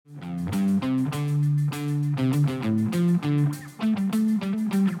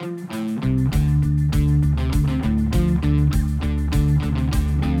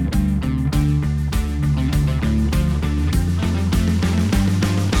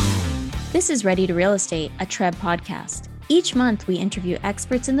This is Ready to Real Estate, a TRREB podcast. Each month, we interview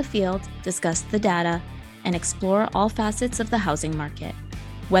experts in the field, discuss the data, and explore all facets of the housing market.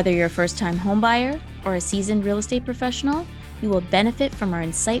 Whether you're a first-time homebuyer or a seasoned real estate professional, you will benefit from our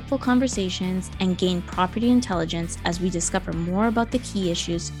insightful conversations and gain property intelligence as we discover more about the key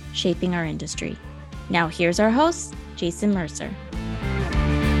issues shaping our industry. Now, here's our host, Jason Mercer.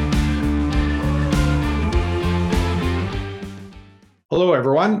 Hello,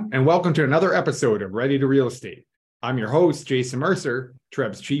 everyone, and welcome to another episode of Ready to Real Estate. I'm your host, Jason Mercer,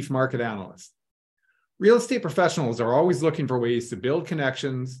 TRREB's Chief Market Analyst. Real estate professionals are always looking for ways to build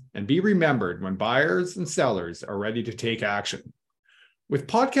connections and be remembered when buyers and sellers are ready to take action. With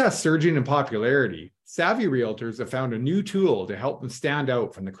podcasts surging in popularity, savvy realtors have found a new tool to help them stand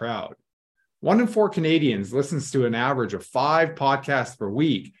out from the crowd. 1 in 4 Canadians listens to an average of 5 podcasts per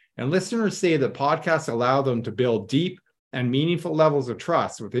week, and listeners say that podcasts allow them to build deep and meaningful levels of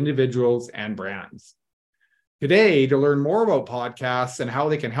trust with individuals and brands. Today, to learn more about podcasts and how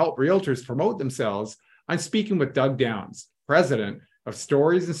they can help realtors promote themselves, I'm speaking with Doug Downs, president of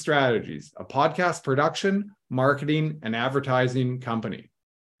Stories and Strategies, a podcast production, marketing, and advertising company.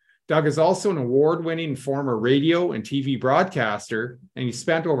 Doug is also an award-winning former radio and TV broadcaster, and he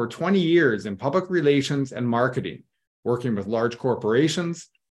spent over 20 years in public relations and marketing, working with large corporations,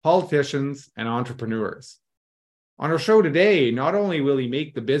 politicians, and entrepreneurs. On our show today, not only will he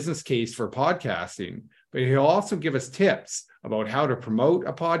make the business case for podcasting, but he'll also give us tips about how to promote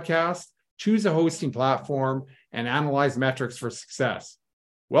a podcast, choose a hosting platform, and analyze metrics for success.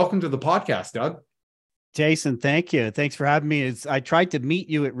 Welcome to the podcast, Doug. Jason, thank you. Thanks for having me. I tried to meet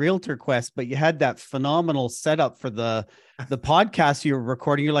you at Realtor Quest, but you had that phenomenal setup for the podcast you were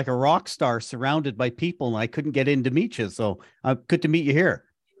recording. You're like a rock star surrounded by people, and I couldn't get in to meet you. So good to meet you here.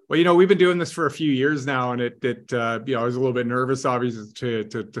 Well, we've been doing this for a few years now, and I was a little bit nervous, obviously,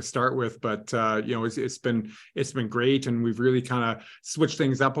 to start with, but it's been great, and we've really kind of switched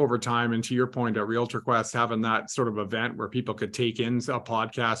things up over time. And to your point, at Realtor Quest, having that sort of event where people could take in a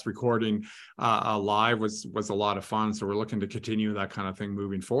podcast recording live was a lot of fun. So we're looking to continue that kind of thing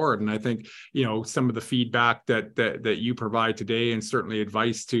moving forward. And I think some of the feedback that you provide today, and certainly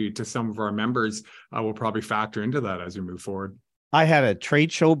advice to some of our members, will probably factor into that as we move forward. I had a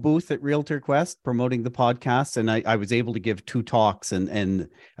trade show booth at Realtor Quest promoting the podcast, and I was able to give 2 talks and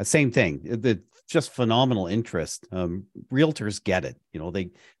same thing. Just phenomenal interest. Realtors get it.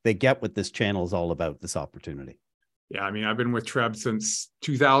 They get what this channel is all about, this opportunity. Yeah, I mean, I've been with TRREB since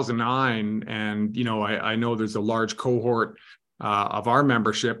 2009, and I know there's a large cohort of our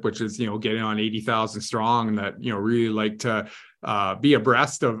membership, which is getting on 80,000 strong, and that really like to be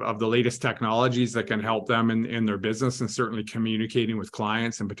abreast of the latest technologies that can help them in their business, and certainly communicating with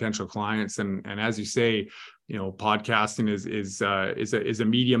clients and potential clients. And as you say, podcasting is a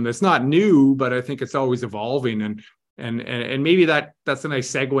medium that's not new, but I think it's always evolving. And maybe that's a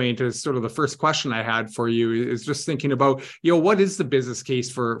nice segue into sort of the first question I had for you, is just thinking about, what is the business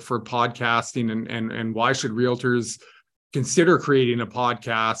case for podcasting, and why should realtors consider creating a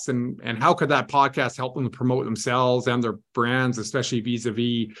podcast, and how could that podcast help them to promote themselves and their brands, especially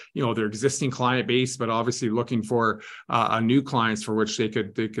vis-a-vis, their existing client base, but obviously looking for new clients for which they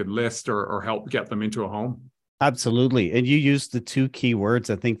could list or help get them into a home? Absolutely. And you used the 2 key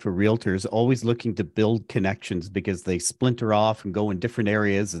words, I think, for realtors, always looking to build connections, because they splinter off and go in different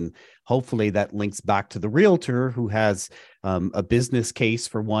areas. And hopefully that links back to the realtor who has a business case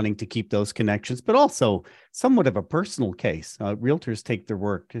for wanting to keep those connections, but also somewhat of a personal case. Realtors take their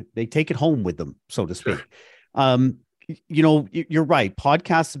work, they take it home with them, so to speak. Sure. You're right.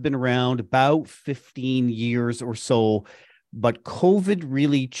 Podcasts have been around about 15 years or so, but COVID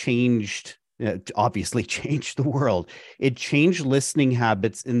really obviously changed the world. It changed listening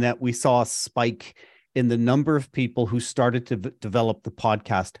habits in that we saw a spike in the number of people who started to develop the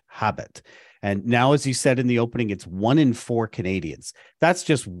podcast habit. And now, as you said in the opening, it's 1 in 4 Canadians. That's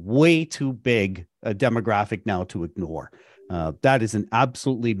just way too big a demographic now to ignore. That is an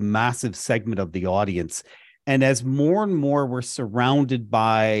absolutely massive segment of the audience. And as more and more we're surrounded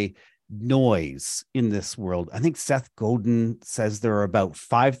by noise in this world, I think Seth Godin says there are about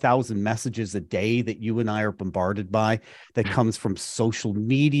 5,000 messages a day that you and I are bombarded by, that comes from social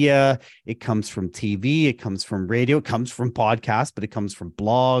media, it comes from TV, it comes from radio, it comes from podcasts, but it comes from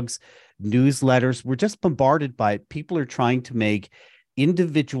blogs, newsletters. We're just bombarded by it. People are trying to make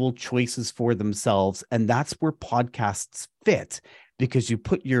individual choices for themselves, and that's where podcasts fit, because you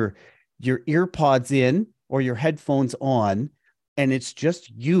put your ear pods in or your headphones on, and it's just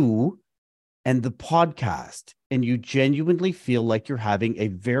you and the podcast, and you genuinely feel like you're having a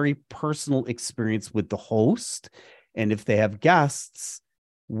very personal experience with the host. And if they have guests,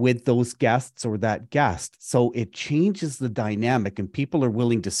 with those guests or that guest. So it changes the dynamic, and people are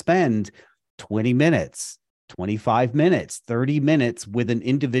willing to spend 20 minutes, 25 minutes, 30 minutes with an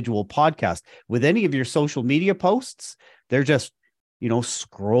individual podcast. With any of your social media posts, they're just,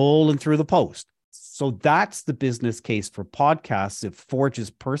 scrolling through the post. So that's the business case for podcasts. It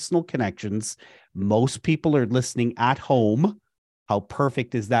forges personal connections. Most people are listening at home. How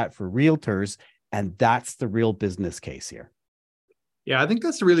perfect is that for realtors? And that's the real business case here. Yeah, I think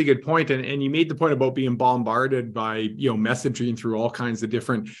that's a really good point. And you made the point about being bombarded by, messaging through all kinds of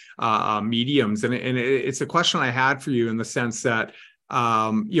different mediums. And it's a question I had for you in the sense that,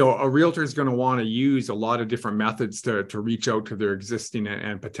 a realtor is going to want to use a lot of different methods to reach out to their existing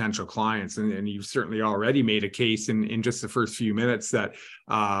and potential clients. And you've certainly already made a case in just the first few minutes that,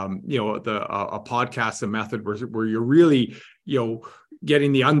 a podcast, a method where you're really,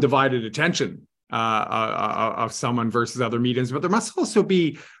 getting the undivided attention of someone versus other mediums. But there must also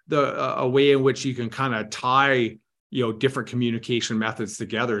be a way in which you can kind of tie, different communication methods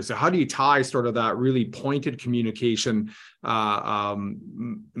together. So how do you tie sort of that really pointed communication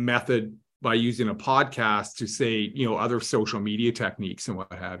method by using a podcast to say, other social media techniques and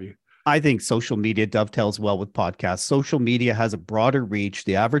what have you? I think social media dovetails well with podcasts. Social media has a broader reach.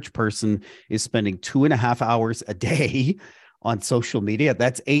 The average person is spending 2.5 hours a day on social media.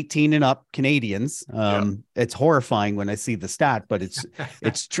 That's 18 and up Canadians. It's horrifying when I see the stat, but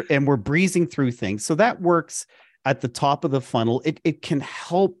and we're breezing through things. So that works at the top of the funnel. It can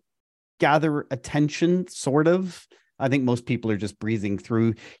help gather attention, sort of. I think most people are just breezing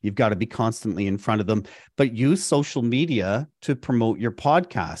through. You've got to be constantly in front of them, but use social media to promote your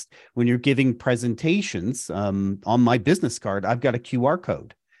podcast. When you're giving presentations, on my business card, I've got a QR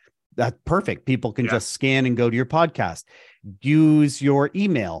code. That's perfect. People can just scan and go to your podcast. Use your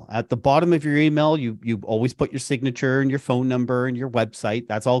email. At the bottom of your email, you always put your signature and your phone number and your website.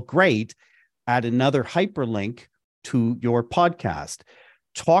 That's all great. Add another hyperlink to your podcast.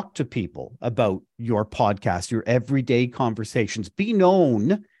 Talk to people about your podcast, your everyday conversations. Be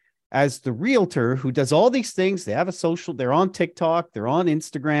known as the realtor who does all these things. They have a social, they're on TikTok, they're on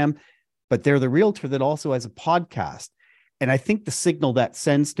Instagram, but they're the realtor that also has a podcast. And I think the signal that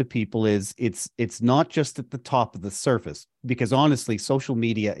sends to people is it's not just at the top of the surface, because honestly, social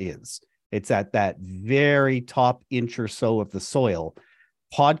media it's at that very top inch or so of the soil.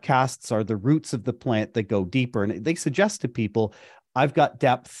 Podcasts are the roots of the plant that go deeper. And they suggest to people, I've got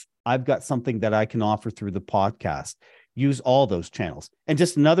depth. I've got something that I can offer through the podcast. Use all those channels. And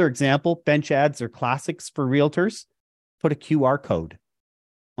just another example, bench ads are classics for realtors. Put a QR code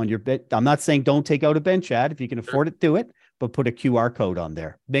on your bit. I'm not saying don't take out a bench ad. If you can afford it, do it. But put a QR code on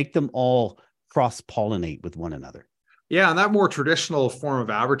there. Make them all cross-pollinate with one another. Yeah, and that more traditional form of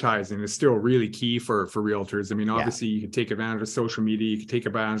advertising is still really key for realtors. I mean, obviously, you can take advantage of social media, you can take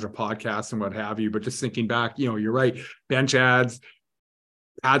advantage of podcasts and what have you. But just thinking back, you're right. Bench ads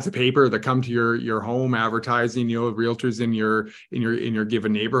of paper that come to your home, advertising, realtors in your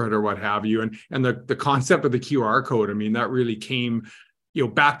given neighborhood or what have you, and the concept of the QR code. I mean, that really came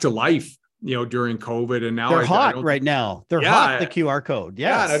back to life during COVID, and now they're hot right now. They're hot. The QR code,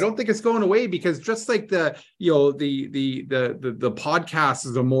 yeah, and I don't think it's going away, because just like the podcast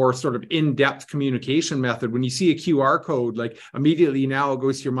is a more sort of in-depth communication method. When you see a QR code, like immediately now it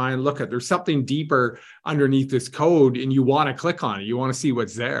goes to your mind. Look, there's something deeper underneath this code, and you want to click on it. You want to see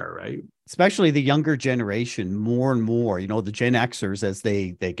what's there, right? Especially the younger generation, more and more. The Gen Xers, as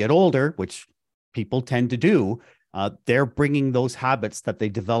they get older, which people tend to do. They're bringing those habits that they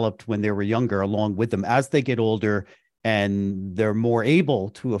developed when they were younger along with them as they get older, and they're more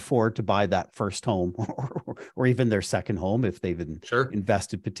able to afford to buy that first home or even their second home if they've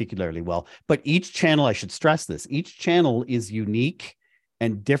invested particularly well. But each channel, I should stress this, each channel is unique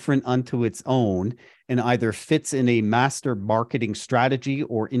and different unto its own, and either fits in a master marketing strategy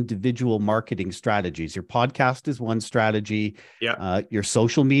or individual marketing strategies. Your podcast is one strategy, your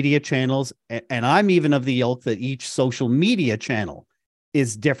social media channels, and I'm even of the ilk that each social media channel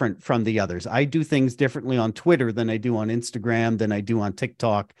is different from the others. I do things differently on Twitter than I do on Instagram, than I do on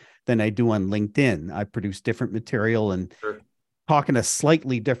TikTok, than I do on LinkedIn. I produce different material and talk in a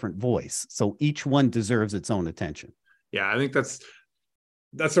slightly different voice. So each one deserves its own attention. Yeah, I think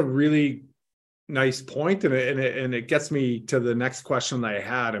that's a really nice point, and it gets me to the next question that I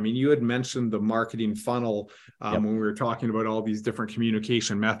had. I mean, you had mentioned the marketing funnel when we were talking about all these different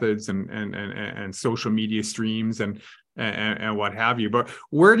communication methods and social media streams and what have you. But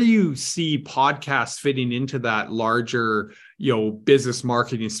where do you see podcasts fitting into that larger, business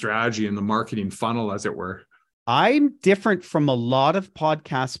marketing strategy and the marketing funnel, as it were? I'm different from a lot of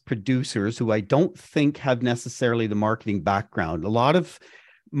podcast producers who I don't think have necessarily the marketing background. A lot of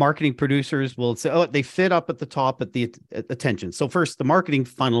marketing producers will say, oh, they fit up at the top at the attention. So first, the marketing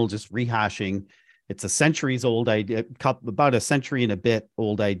funnel, just rehashing. It's a centuries old idea, about a century and a bit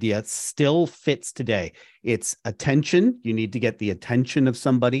old idea. It still fits today. It's attention. You need to get the attention of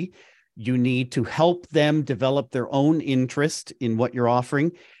somebody. You need to help them develop their own interest in what you're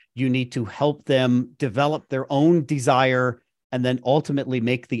offering. You need to help them develop their own desire and then ultimately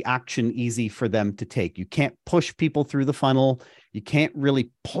make the action easy for them to take. You can't push people through the funnel. You can't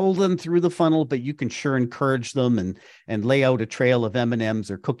really pull them through the funnel, but you can sure encourage them and lay out a trail of M&Ms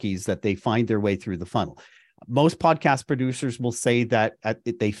or cookies that they find their way through the funnel. Most podcast producers will say that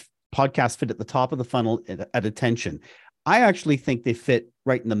they podcast fit at the top of the funnel at attention. I actually think they fit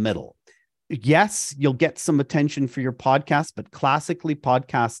right in the middle. Yes, you'll get some attention for your podcast, but classically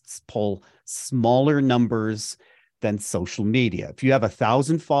podcasts pull smaller numbers than social media. If you have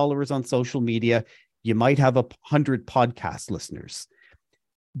 1,000 followers on social media, you might have 100 podcast listeners.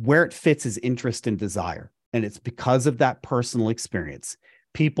 Where it fits is interest and desire. And it's because of that personal experience.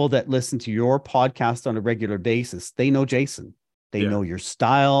 People that listen to your podcast on a regular basis, they know Jason. They know your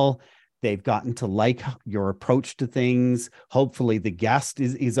style. They've gotten to like your approach to things. Hopefully the guest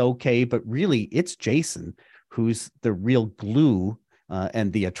is okay, but really it's Jason who's the real glue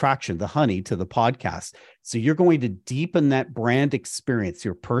and the attraction, the honey to the podcast. So you're going to deepen that brand experience,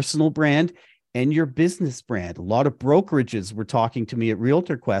 your personal brand and your business brand. A lot of brokerages were talking to me at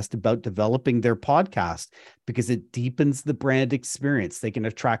Realtor Quest about developing their podcast because it deepens the brand experience. They can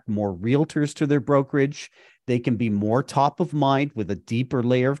attract more realtors to their brokerage. They can be more top of mind with a deeper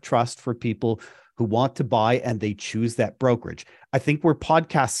layer of trust for people who want to buy and they choose that brokerage. I think where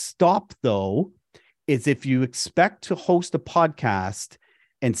podcasts stop, though, is if you expect to host a podcast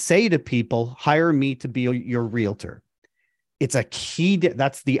and say to people, hire me to be your realtor. It's a key.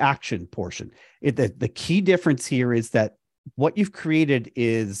 That's the action portion. The key difference here is that what you've created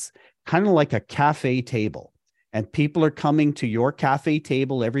is kind of like a cafe table, and people are coming to your cafe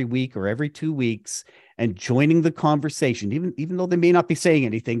table every week or every 2 weeks and joining the conversation. Even though they may not be saying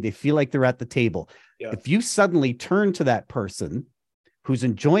anything, they feel like they're at the table. Yeah. If you suddenly turn to that person who's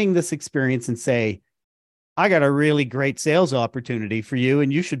enjoying this experience and say, I got a really great sales opportunity for you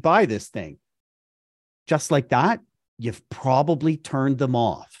and you should buy this thing. Just like that, you've probably turned them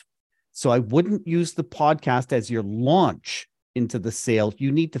off. So I wouldn't use the podcast as your launch into the sale.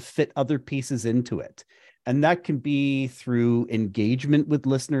 You need to fit other pieces into it. And that can be through engagement with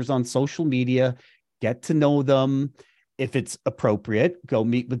listeners on social media, get to know them. If it's appropriate, go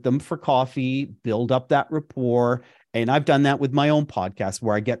meet with them for coffee, build up that rapport. And I've done that with my own podcast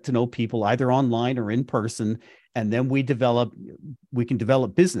where I get to know people either online or in person. And then we can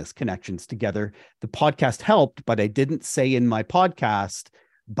develop business connections together. The podcast helped, but I didn't say in my podcast,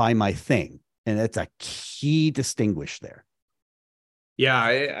 buy my thing. And it's a key distinguish there. Yeah,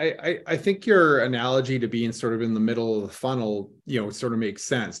 I think your analogy to being sort of in the middle of the funnel, sort of makes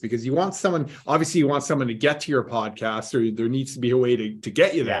sense because you want someone to get to your podcast, or there needs to be a way to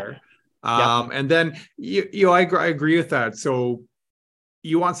get you there. And then I agree with that. So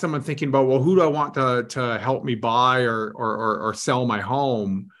you want someone thinking about, well, who do I want to help me buy or sell my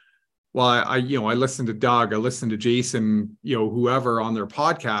home? Well, I listen to Doug, I listen to Jason, whoever on their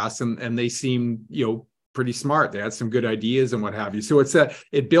podcast, and they seem, pretty smart. They had some good ideas and what have you. So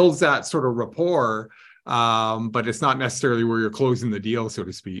it builds that sort of rapport, but it's not necessarily where you're closing the deal, so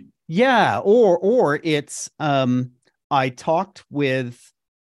to speak. Yeah. Or it's, I talked with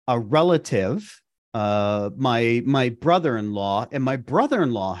a relative, my brother-in-law, and my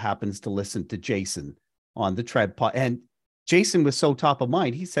brother-in-law happens to listen to Jason on the TRREB pod, and Jason was so top of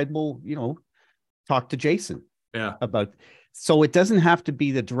mind. He said, well, talk to Jason about. So it doesn't have to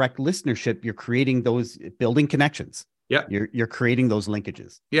be the direct listenership. You're creating those, building connections. Yeah. You're creating those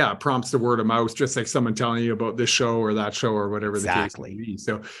linkages. Yeah. It prompts the word of mouth, just like someone telling you about this show or that show or whatever the case may be.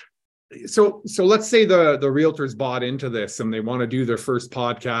 So let's say the realtors bought into this and they want to do their first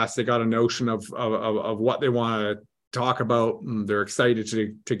podcast. They got a notion of what they want to talk about, and they're excited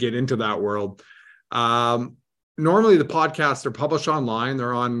to get into that world. Normally the podcasts are published online.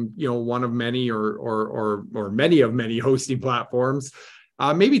 They're on, one of many or many of many hosting platforms.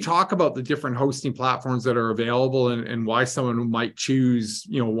 Maybe talk about the different hosting platforms that are available and why someone might choose,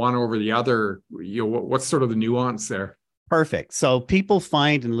 one over the other. What's sort of the nuance there? Perfect. So people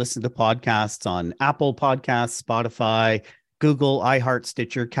find and listen to podcasts on Apple Podcasts, Spotify, Google, iHeart,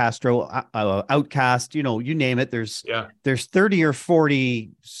 Stitcher, Castro, Outcast, you name it. There's 30 or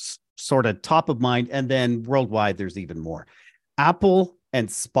 40 sort of top of mind. And then worldwide, there's even more. Apple and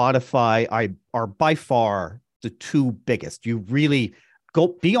Spotify are by far the two biggest. You really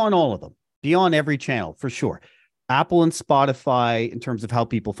be on all of them, be on every channel for sure. Apple and Spotify, in terms of how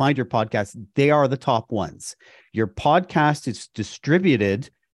people find your podcast, they are the top ones. Your podcast is distributed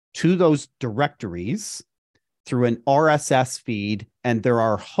to those directories through an RSS feed, and there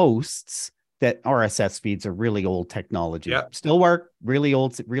are hosts. That RSS feeds are really old technology. Yep. Still work, really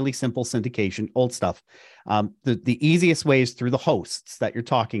old, really simple syndication, old stuff. The easiest way is through the hosts that you're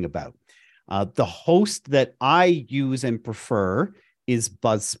talking about. The host that I use and prefer is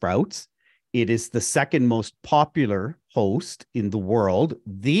Buzzsprout. It is the second most popular host in the world.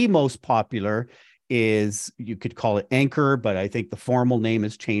 The most popular is, you could call it Anchor, but I think the formal name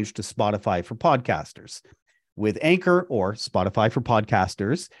has changed to Spotify for Podcasters. With Anchor or Spotify for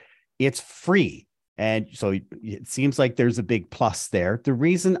Podcasters, it's free. And so it seems like there's a big plus there. The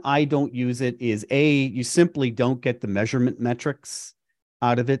reason I don't use it is you simply don't get the measurement metrics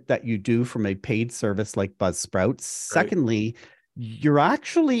out of it that you do from a paid service like Buzzsprout. Right. Secondly, you're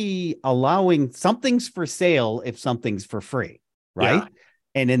actually allowing something's for sale if something's for free, right? Yeah.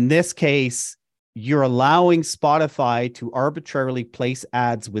 And in this case, you're allowing Spotify to arbitrarily place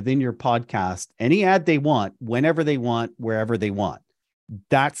ads within your podcast, any ad they want, whenever they want, wherever they want.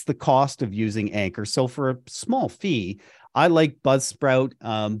 That's the cost of using Anchor. So for a small fee, I like Buzzsprout,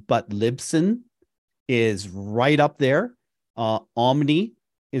 but Libsyn is right up there. Omny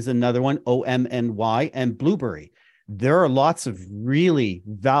is another one, OMNY, and Blueberry. There are lots of really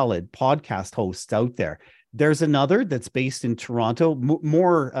valid podcast hosts out there. There's another that's based in Toronto,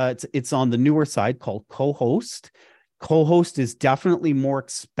 it's on the newer side, called Co-Host. Co-Host is definitely more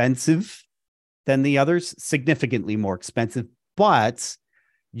expensive than the others, significantly more expensive, but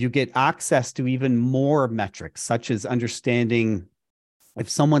you get access to even more metrics, such as understanding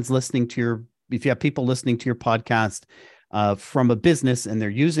if you have people listening to your podcast from a business and they're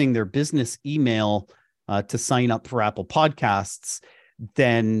using their business email to sign up for Apple Podcasts,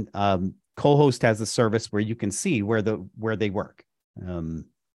 then Co-Host has a service where you can see where they work. And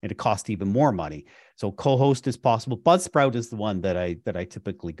it costs even more money. So Co-Host is possible. Buzzsprout is the one that I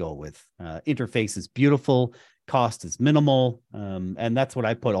typically go with. Interface is beautiful. Cost is minimal. And that's what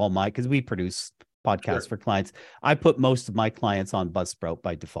I put because we produce podcasts for clients. I put most of my clients on Buzzsprout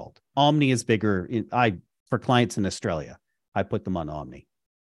by default. Omny is bigger. For clients in Australia, I put them on Omny.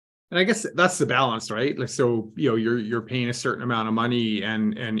 And I guess that's the balance, right? Like, so, you're paying a certain amount of money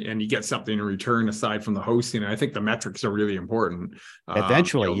and you get something in return aside from the hosting. And I think the metrics are really important.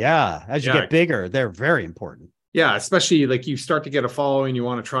 Eventually, as you get bigger, they're very important. Yeah, especially like you start to get a following, you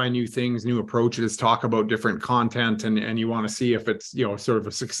want to try new things, new approaches, talk about different content, and you want to see if it's, sort of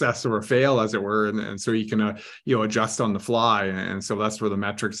a success or a fail, as it were. And so you can, adjust on the fly. And so that's where the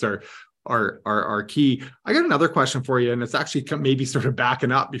metrics are key. I got another question for you, and it's actually maybe sort of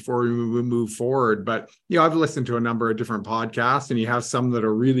backing up before we move forward. But I've listened to a number of different podcasts, and you have some that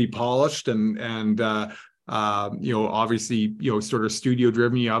are really polished and obviously sort of studio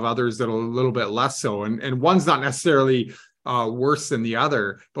driven. You have others that are a little bit less so, and one's not necessarily worse than the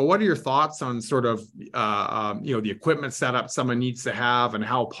other. But what are your thoughts on sort of the equipment setup someone needs to have, and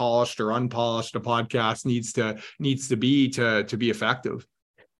how polished or unpolished a podcast needs to be to be effective?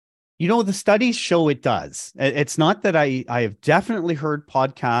 The studies show it does. It's not that I have definitely heard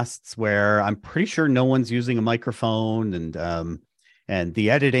podcasts where I'm pretty sure no one's using a microphone and the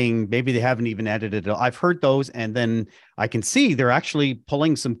editing, maybe they haven't even edited it. I've heard those, and then I can see they're actually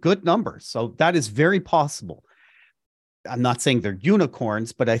pulling some good numbers. So that is very possible. I'm not saying they're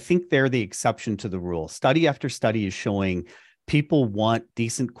unicorns, but I think they're the exception to the rule. Study after study is showing people want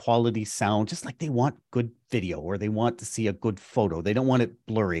decent quality sound, just like they want good video or they want to see a good photo. They don't want it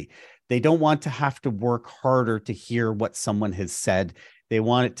blurry. They don't want to have to work harder to hear what someone has said. They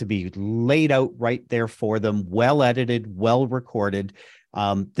want it to be laid out right there for them, well edited, well recorded.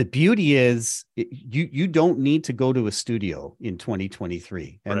 The beauty is you don't need to go to a studio in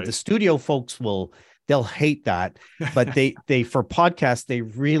 2023. And the studio folks they'll hate that. But they for podcasts, they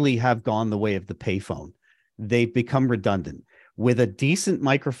really have gone the way of the payphone. They've become redundant. With a decent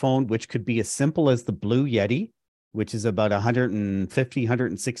microphone, which could be as simple as the Blue Yeti, which is about $150,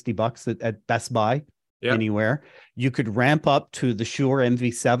 $160 at Best Buy, anywhere. You could ramp up to the Shure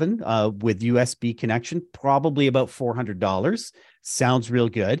MV7 with USB connection, probably about $400. Sounds real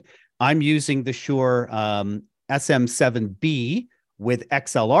good. I'm using the Shure SM7B with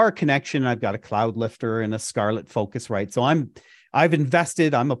XLR connection. I've got a cloud lifter and a Scarlett Focusrite. So I've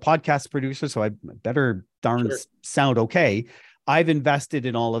invested. I'm a podcast producer, so I better sound okay. I've invested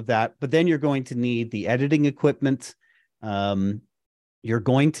in all of that, but then you're going to need the editing equipment. You're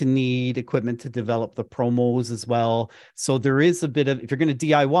going to need equipment to develop the promos as well. So there is a bit of, if you're going to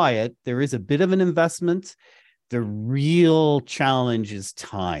DIY it, there is a bit of an investment. The real challenge is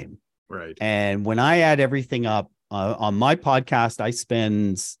time. Right. And when I add everything up, On my podcast,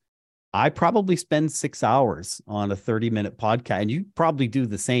 I probably spend 6 hours on a 30-minute podcast, and you probably do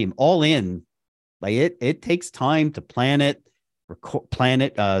the same, all in. Like it takes time to plan it,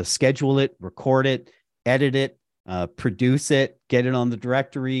 schedule it, record it, edit it, produce it, get it on the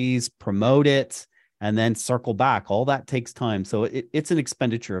directories, promote it, and then circle back. All that takes time. So it's an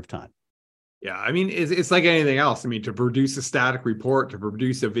expenditure of time. Yeah, I mean, it's like anything else. I mean, to produce a static report, to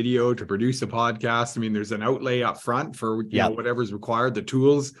produce a video, to produce a podcast, I mean, there's an outlay up front for, you know, whatever's required, the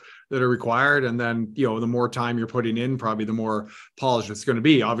tools that are required. And then, you know, the more time you're putting in, probably the more polished it's going to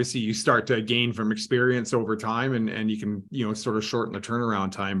be. Obviously, you start to gain from experience over time, and you can, you know, sort of shorten the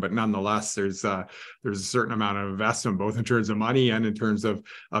turnaround time. But nonetheless, there's a certain amount of investment, both in terms of money and in terms of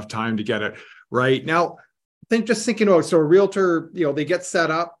time to get it right. Now, just thinking about, so a realtor, you know, they get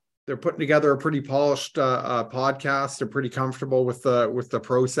set up, they're putting together a pretty polished podcast. They're pretty comfortable with the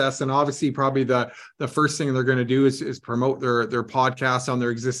process, and obviously, probably the first thing they're going to do is promote their podcast on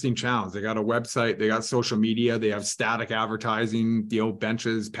their existing channels. They got a website, they got social media, they have static advertising, you know,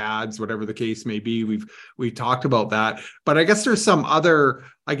 benches, pads, whatever the case may be. We've talked about that, but I guess there's some other,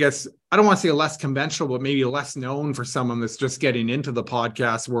 I guess, I don't want to say less conventional, but maybe less known for someone that's just getting into the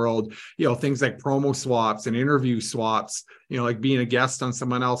podcast world, you know, things like promo swaps and interview swaps, you know, like being a guest on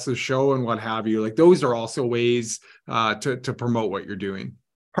someone else's show and what have you. Like those are also ways to promote what you're doing.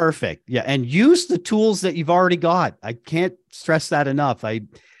 Perfect. Yeah. And use the tools that you've already got. I can't stress that enough. I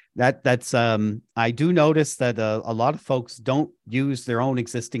do notice that a lot of folks don't use their own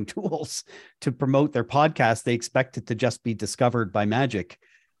existing tools to promote their podcast. They expect it to just be discovered by magic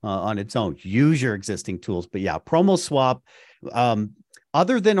on its own. Use your existing tools. But yeah, promo swap,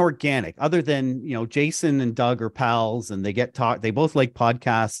 other than organic, other than, you know, Jason and Doug are pals and they both like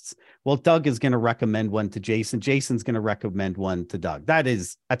podcasts. Well, Doug is going to recommend one to Jason. Jason's going to recommend one to Doug.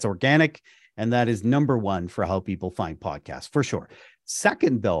 That's organic. And that is number one for how people find podcasts, for sure.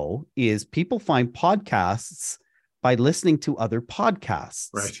 Second, though, is people find podcasts by listening to other podcasts.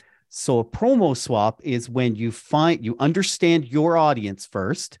 Right. So a promo swap is when you understand your audience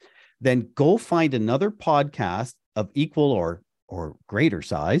first, then go find another podcast of equal or greater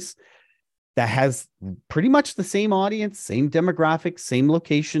size that has pretty much the same audience, same demographics, same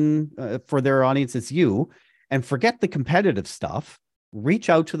location for their audience as you, and forget the competitive stuff. Reach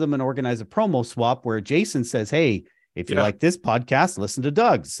out to them and organize a promo swap where Jason says, hey, if you like this podcast, listen to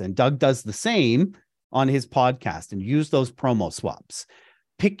Doug's. And Doug does the same on his podcast, and use those promo swaps.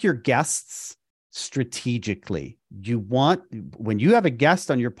 Pick your guests strategically. When you have a guest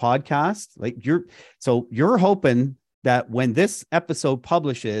on your podcast, you're hoping that when this episode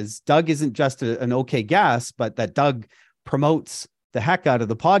publishes, Doug isn't just an okay guest, but that Doug promotes the heck out of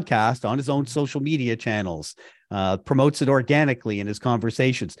the podcast on his own social media channels, promotes it organically in his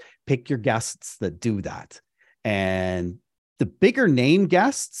conversations. Pick your guests that do that. And the bigger name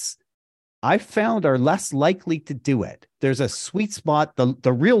guests, I found, are less likely to do it. There's a sweet spot.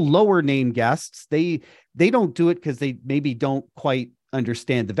 The real lower name guests, they don't do it because they maybe don't quite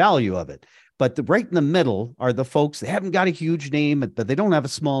understand the value of it. But right in the middle are the folks that haven't got a huge name, but they don't have a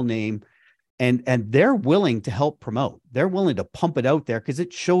small name. And they're willing to help promote. They're willing to pump it out there because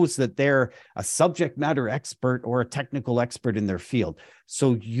it shows that they're a subject matter expert or a technical expert in their field.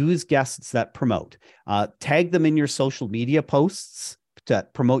 So use guests that promote. Tag them in your social media posts to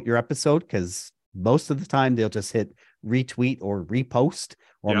promote your episode, because most of the time they'll just hit retweet or repost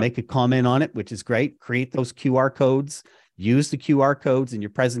or make a comment on it, which is great. Create those QR codes. Use the QR codes in your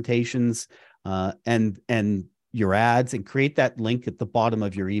presentations and your ads, and create that link at the bottom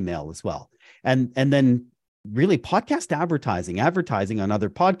of your email as well. And then really podcast advertising on other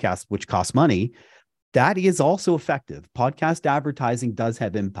podcasts, which costs money, that is also effective. Podcast advertising does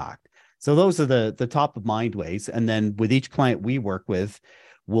have impact. So those are the top of mind ways. And then with each client we work with,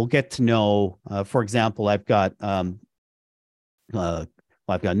 we'll get to know, for example, I've got a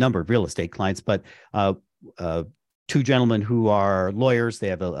number of real estate clients, but two gentlemen who are lawyers. They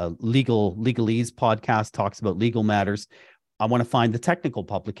have a legalese podcast, talks about legal matters. I want to find the technical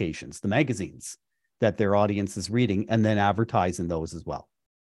publications, the magazines that their audience is reading, and then advertise in those as well.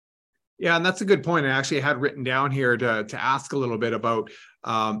 Yeah, and that's a good point. I actually had written down here to ask a little bit about,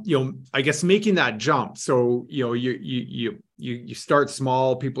 I guess making that jump. So, you start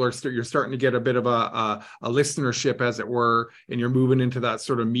small. You're starting to get a bit of a listenership, as it were, and you're moving into that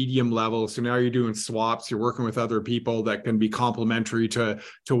sort of medium level. So now you're doing swaps. You're working with other people that can be complementary to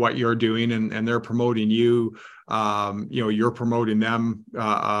what you're doing, and they're promoting you. You're promoting them.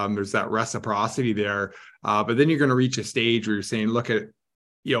 There's that reciprocity there. But then you're going to reach a stage where you're saying, look at,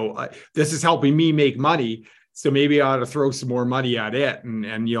 this is helping me make money. So maybe I ought to throw some more money at it. And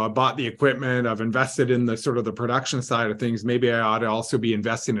I bought the equipment, I've invested in the sort of the production side of things. Maybe I ought to also be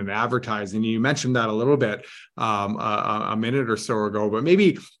investing in advertising. You mentioned that a little bit a minute or so ago, but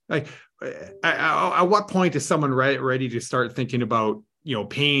maybe like at what point is someone ready to start thinking about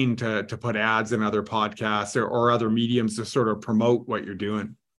paying to put ads in other podcasts or other mediums to sort of promote what you're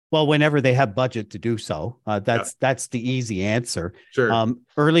doing? Well, whenever they have budget to do so, that's the easy answer. Sure.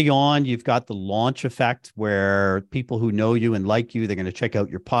 Early on, you've got the launch effect where people who know you and like you, they're going to check out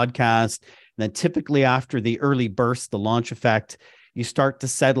your podcast. And then typically after the early burst, the launch effect, you start to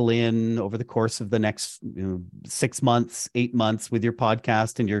settle in over the course of the next 6 months, 8 months with your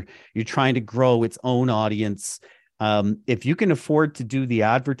podcast, and you're trying to grow its own audience. If you can afford to do the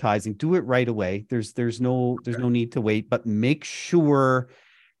advertising, do it right away. There's no need to wait, but make sure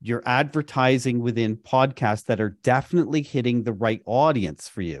you're advertising within podcasts that are definitely hitting the right audience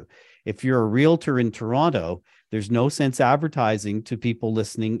for you. If you're a realtor in Toronto, there's no sense advertising to people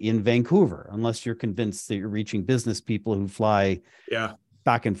listening in Vancouver, unless you're convinced that you're reaching business people who fly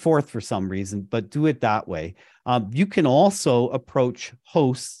back and forth for some reason, but do it that way. You can also approach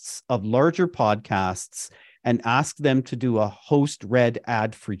hosts of larger podcasts and ask them to do a host-read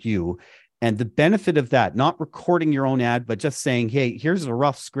ad for you. And the benefit of that, not recording your own ad, but just saying, hey, here's a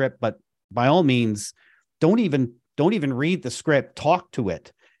rough script, but by all means, don't even read the script, talk to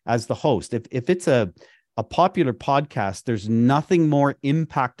it as the host. If it's a popular podcast, there's nothing more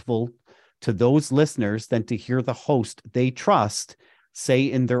impactful to those listeners than to hear the host they trust say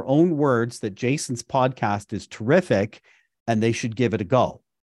in their own words that Jason's podcast is terrific and they should give it a go.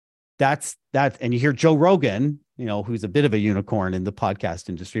 That's that. And you hear Joe Rogan, who's a bit of a unicorn in the podcast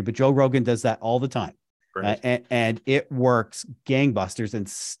industry, but Joe Rogan does that all the time. Right. And it works gangbusters. And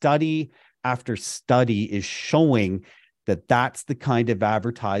study after study is showing that that's the kind of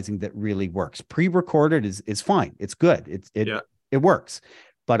advertising that really works. Pre-recorded is fine. It's good. It works.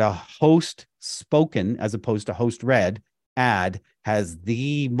 But a host spoken as opposed to host read ad has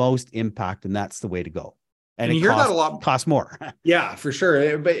the most impact, and that's the way to go. And you hear that a lot. Costs more. Yeah, for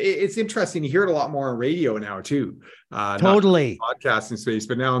sure. But it's interesting. You hear it a lot more on radio now too. Totally. Not podcasting space,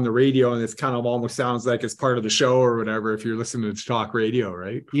 but now on the radio, and it's kind of almost sounds like it's part of the show or whatever. If you're listening to talk radio,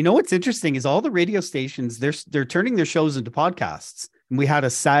 right? What's interesting is all the radio stations they're turning their shows into podcasts. And we had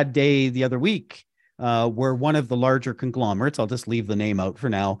a sad day the other week where one of the larger conglomerates, I'll just leave the name out for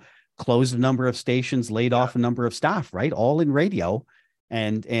now, closed a number of stations, laid off a number of staff. Right, all in radio,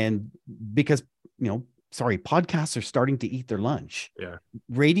 and because podcasts are starting to eat their lunch. Yeah.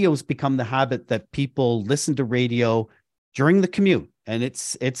 Radio's become the habit that people listen to radio during the commute, and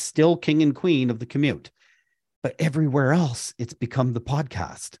it's still king and queen of the commute. But everywhere else, it's become the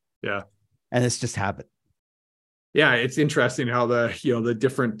podcast. Yeah. And it's just habit. Yeah, it's interesting how the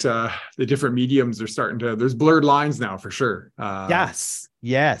different mediums are starting to, there's blurred lines now for sure. Yes.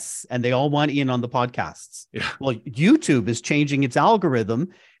 And they all want in on the podcasts. Yeah. Well, YouTube is changing its algorithm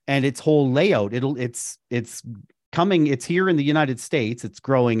and its whole layout. It's coming. It's here in the United States. It's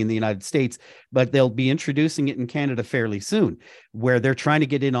growing in the United States, but they'll be introducing it in Canada fairly soon, where they're trying to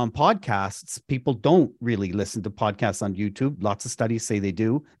get in on podcasts. People don't really listen to podcasts on YouTube. Lots of studies say they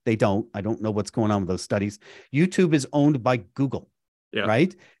do. They don't. I don't know what's going on with those studies. YouTube is owned by Google,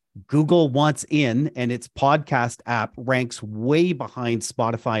 right? Google wants in, and its podcast app ranks way behind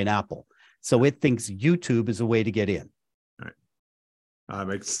Spotify and Apple. So it thinks YouTube is a way to get in. That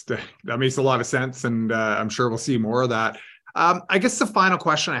makes a lot of sense, and I'm sure we'll see more of that. I guess the final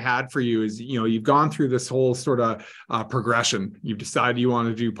question I had for you is, you've gone through this whole sort of progression. You've decided you want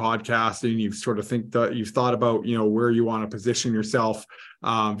to do podcasting. You've sort of you've thought about, where you want to position yourself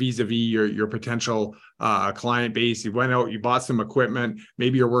vis-a-vis your potential client base. You went out, you bought some equipment.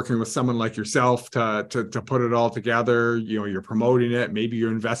 Maybe you're working with someone like yourself to put it all together. You're promoting it. Maybe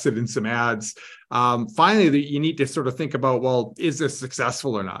you're invested in some ads. Finally, you need to sort of think about, well, is this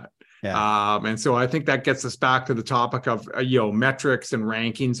successful or not? Yeah. And so I think that gets us back to the topic of, metrics and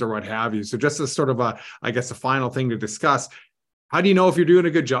rankings or what have you. So just as sort of a final thing to discuss, how do you know if you're doing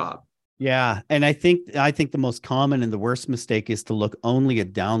a good job? Yeah. And I think the most common and the worst mistake is to look only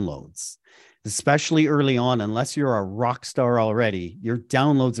at downloads, especially early on. Unless you're a rock star already, your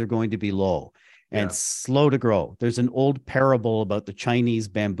downloads are going to be low and slow to grow. There's an old parable about the Chinese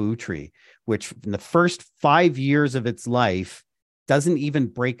bamboo tree, which in the first 5 years of its life doesn't even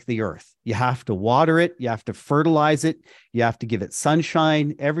break the earth. You have to water it. You have to fertilize it. You have to give it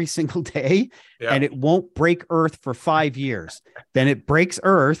sunshine every single day, and it won't break earth for 5 years. Then it breaks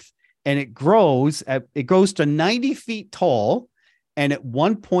earth and it grows to 90 feet tall. And at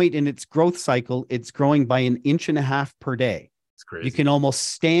one point in its growth cycle, it's growing by 1.5 inches per day. It's crazy. You can almost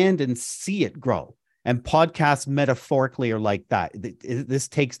stand and see it grow. And podcasts metaphorically are like that. This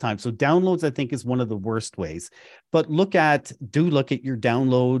takes time. So downloads, I think, is one of the worst ways. But look at your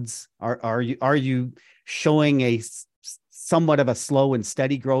downloads. Are you showing a somewhat of a slow and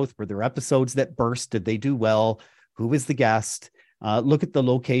steady growth? Were there episodes that burst? Did they do well? Who was the guest? Look at the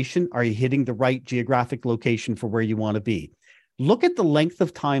location. Are you hitting the right geographic location for where you want to be? Look at the length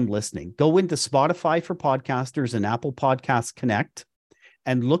of time listening. Go into Spotify for podcasters and Apple Podcasts Connect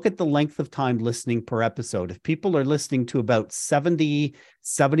and look at the length of time listening per episode. If people are listening to about 75%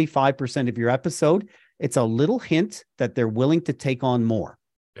 of your episode, it's a little hint that they're willing to take on more.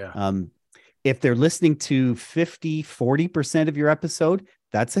 Yeah. If they're listening to 40% of your episode,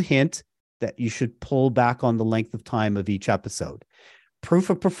 that's a hint that you should pull back on the length of time of each episode.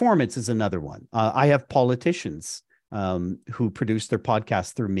 Proof of performance is another one. I have politicians who produce their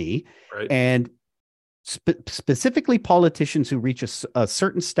podcast through me, right. And specifically politicians who reach a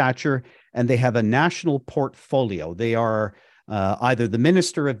certain stature and they have a national portfolio. They are either the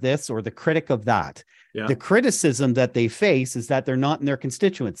minister of this or the critic of that. Yeah. The criticism that they face is that they're not in their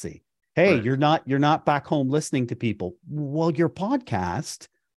constituency. Hey, right. you're not back home listening to people. Well, your podcast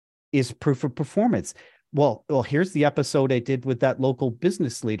is proof of performance. Well, here's the episode I did with that local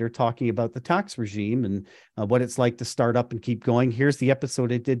business leader talking about the tax regime and what it's like to start up and keep going. Here's the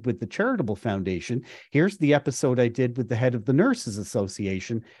episode I did with the charitable foundation. Here's the episode I did with the head of the Nurses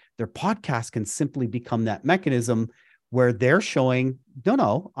Association. Their podcast can simply become that mechanism where they're showing,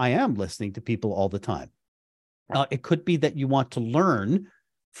 no, I am listening to people all the time. It could be that you want to learn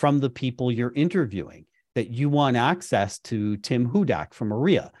from the people you're interviewing, that you want access to Tim Hudak from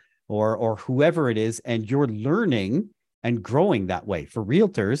AREA or whoever it is, and you're learning and growing that way. For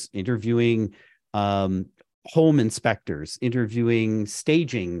realtors, interviewing home inspectors, interviewing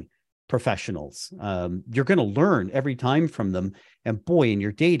staging professionals, you're going to learn every time from them. And boy, in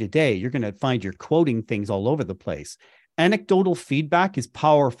your day-to-day, you're going to find you're quoting things all over the place. Anecdotal feedback is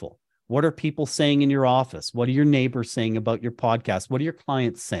powerful. What are people saying in your office? What are your neighbors saying about your podcast? What are your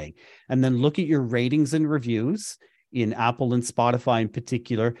clients saying? And then look at your ratings and reviews in Apple and Spotify in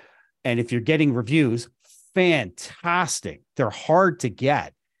particular. And if you're getting reviews, fantastic. They're hard to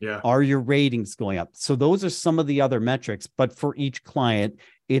get. Yeah. Are your ratings going up? So those are some of the other metrics. But for each client,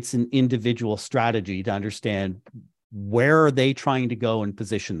 it's an individual strategy to understand where are they trying to go and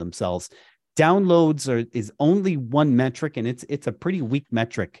position themselves. Downloads is only one metric, and it's a pretty weak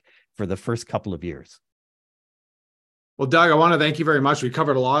metric for the first couple of years. Well, Doug, I want to thank you very much. We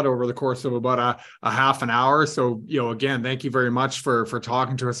covered a lot over the course of about a half an hour. So, again, thank you very much for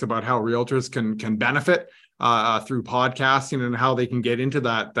talking to us about how realtors can benefit through podcasting and how they can get into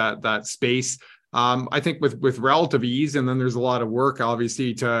that space. I think with relative ease, and then there's a lot of work,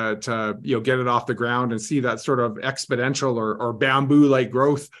 obviously, to get it off the ground and see that sort of exponential or bamboo-like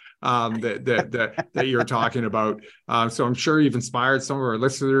growth that you're talking about. So I'm sure you've inspired some of our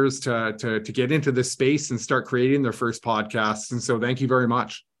listeners to get into this space and start creating their first podcasts. And so thank you very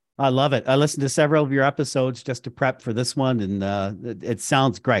much. I love it. I listened to several of your episodes just to prep for this one, and it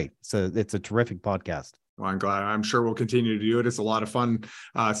sounds great. So it's a terrific podcast. Well, I'm glad. I'm sure we'll continue to do it. It's a lot of fun,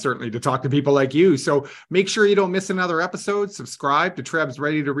 certainly, to talk to people like you. So make sure you don't miss another episode. Subscribe to TRREB's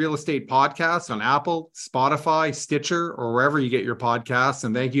Ready to Real Estate podcast on Apple, Spotify, Stitcher, or wherever you get your podcasts.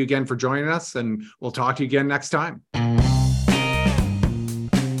 And thank you again for joining us. And we'll talk to you again next time.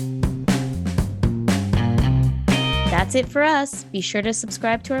 That's it for us. Be sure to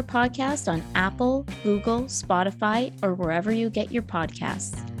subscribe to our podcast on Apple, Google, Spotify, or wherever you get your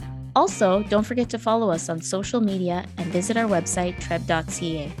podcasts. Also, don't forget to follow us on social media and visit our website,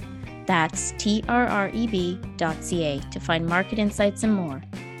 TRREB.ca. That's TRREB.ca to find market insights and more.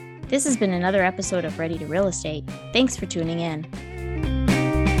 This has been another episode of Ready to Real Estate. Thanks for tuning in.